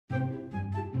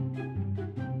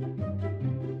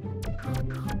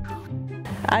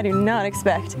I do not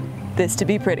expect this to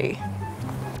be pretty.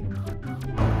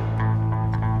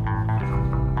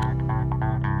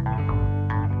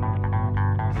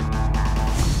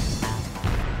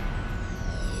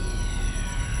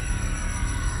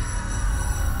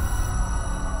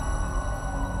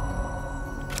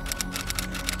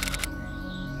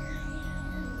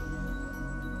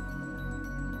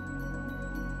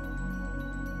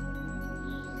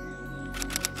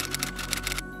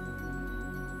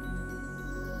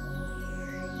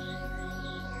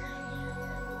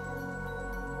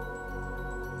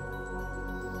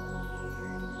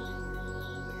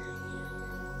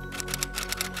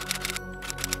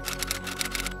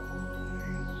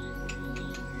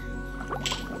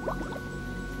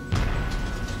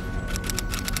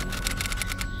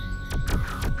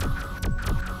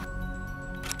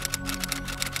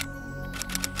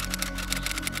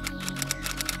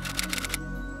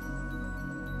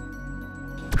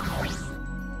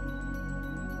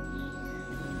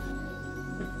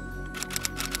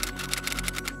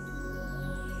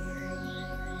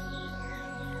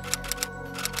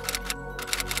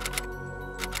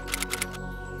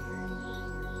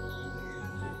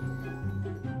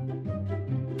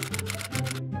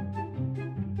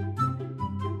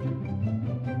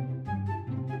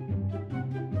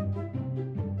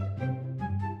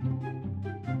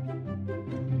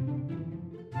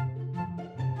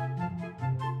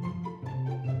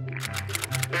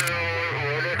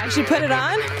 I should put it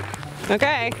on?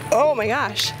 Okay. Oh my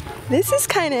gosh. This is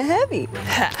kind of heavy.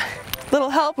 Little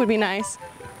help would be nice.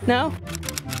 No?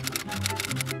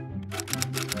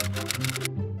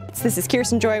 This is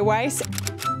Kirsten Joy Weiss.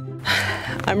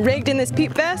 I'm rigged in this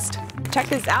Peep vest. Check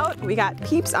this out. We got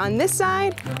Peeps on this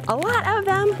side, a lot of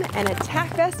them, and a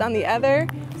tack vest on the other.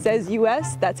 Says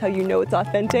US, that's how you know it's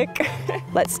authentic.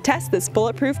 Let's test this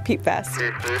bulletproof Peep vest.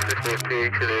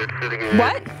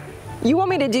 What? You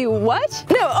want me to do what?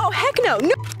 No, oh heck no,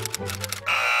 no.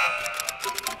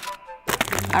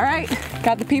 All right,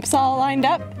 got the Peeps all lined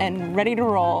up and ready to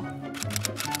roll.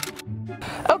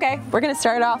 Okay, we're gonna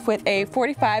start off with a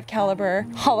 .45 caliber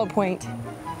hollow point.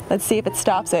 Let's see if it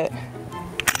stops it.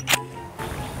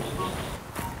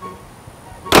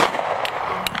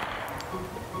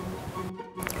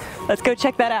 Let's go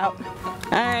check that out.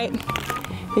 All right,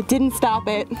 it didn't stop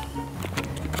it,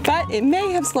 but it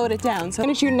may have slowed it down. So I'm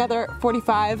gonna shoot another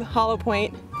 .45 hollow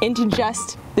point into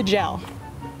just the gel.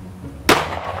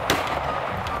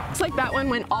 Looks like that one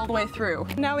went all the way through.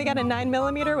 Now we got a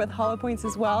 9mm with hollow points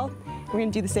as well. We're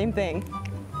gonna do the same thing.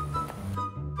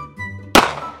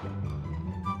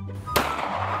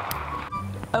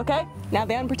 Okay, now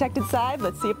the unprotected side,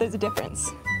 let's see if there's a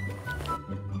difference.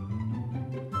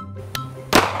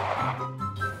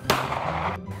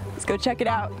 Let's go check it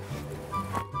out.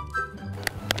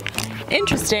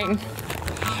 Interesting.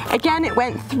 Again, it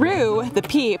went through the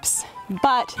Peeps,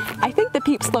 but I think the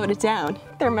Peeps slowed it down.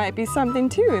 There might be something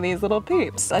to these little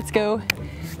Peeps. Let's go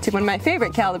to one of my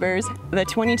favorite calibers, the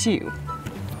 .22.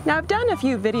 Now I've done a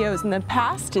few videos in the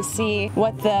past to see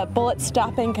what the bullet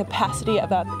stopping capacity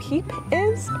of a Peep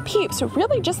is. Peeps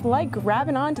really just like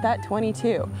grabbing onto that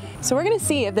 .22. So we're gonna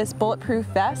see if this bulletproof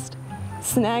vest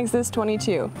snags this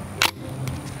 .22.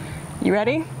 You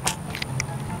ready?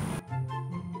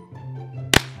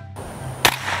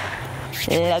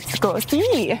 Let's go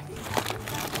see.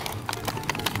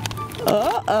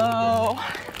 Uh-oh.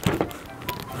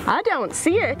 I don't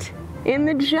see it in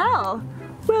the gel.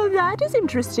 Well, that is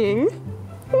interesting.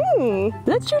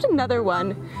 Let's shoot another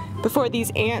one before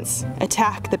these ants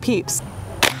attack the Peeps.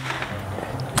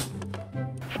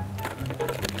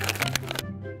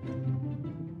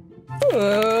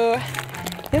 Ooh,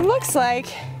 it looks like,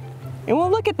 and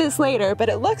we'll look at this later, but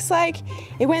it looks like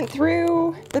it went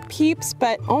through the Peeps,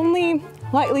 but only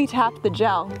lightly tapped the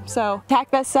gel. So,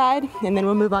 tack that side, and then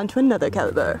we'll move on to another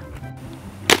caliber.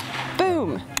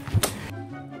 Boom.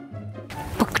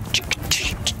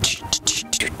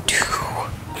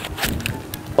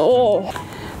 Oh,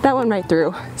 that went right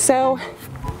through. So,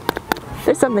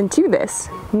 there's something to this.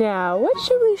 Now, what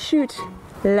should we shoot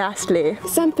lastly?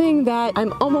 Something that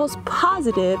I'm almost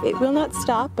positive it will not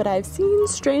stop, but I've seen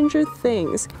stranger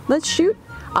things. Let's shoot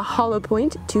a hollow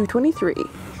point .223.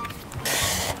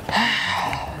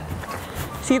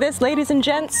 See this, ladies and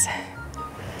gents?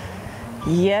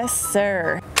 Yes,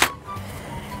 sir.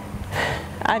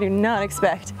 I do not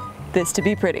expect this to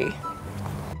be pretty.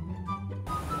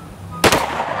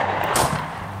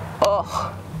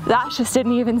 Oh, that just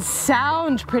didn't even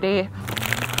sound pretty.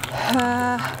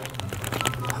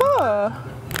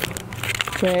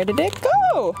 Where did it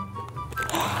go?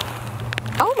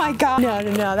 Oh my God.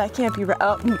 No, that can't be right.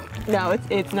 Oh, no,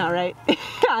 it's not right.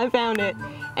 I found it.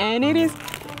 And it is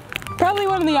probably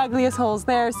one of the ugliest holes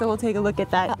there, so we'll take a look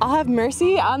at that. I'll have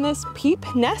mercy on this peep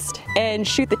nest and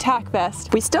shoot the tack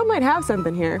vest. We still might have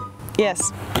something here.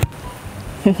 Yes.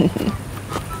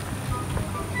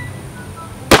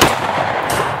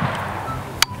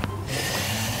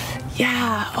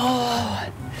 Yeah, oh,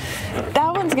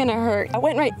 that one's gonna hurt. I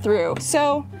went right through.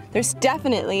 So there's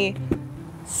definitely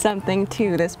something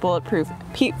to this bulletproof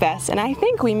peep vest, and I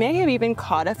think we may have even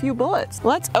caught a few bullets.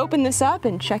 Let's open this up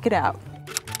and check it out.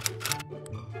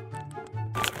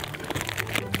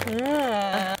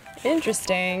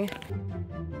 Interesting.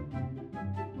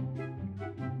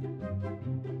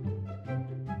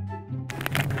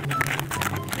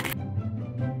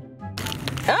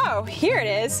 Oh, here it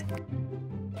is.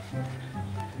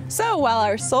 So while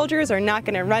our soldiers are not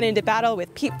going to run into battle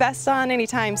with peep vests on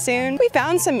anytime soon, we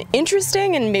found some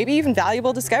interesting and maybe even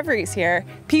valuable discoveries here.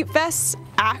 Peep vests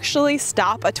actually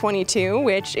stop a .22,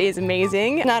 which is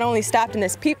amazing. Not only stopped in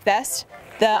this peep vest,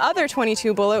 the other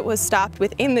 .22 bullet was stopped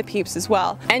within the Peeps as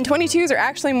well. And .22s are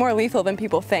actually more lethal than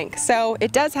people think, so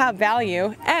it does have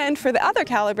value. And for the other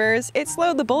calibers, it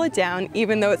slowed the bullet down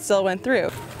even though it still went through.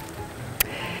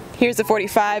 Here's a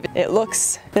 .45. It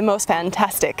looks the most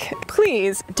fantastic.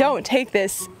 Please don't take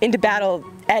this into battle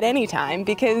at any time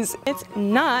because it's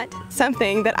not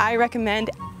something that I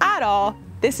recommend at all.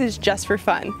 This is just for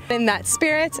fun. In that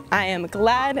spirit, I am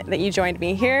glad that you joined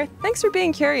me here. Thanks for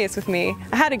being curious with me.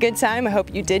 I had a good time. I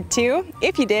hope you did too.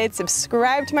 If you did,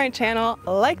 subscribe to my channel,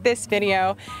 like this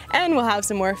video, and we'll have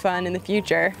some more fun in the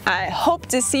future. I hope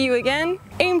to see you again.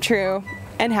 Aim true,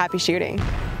 and happy shooting.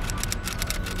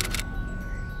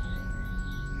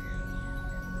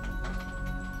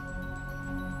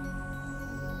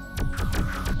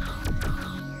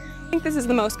 I think this is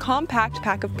the most compact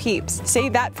pack of Peeps. Say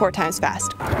that 4 times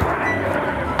fast.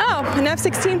 Oh, an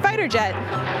F-16 fighter jet.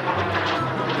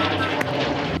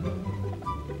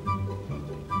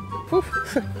 Whew.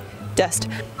 Dust.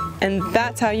 And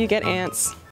that's how you get ants.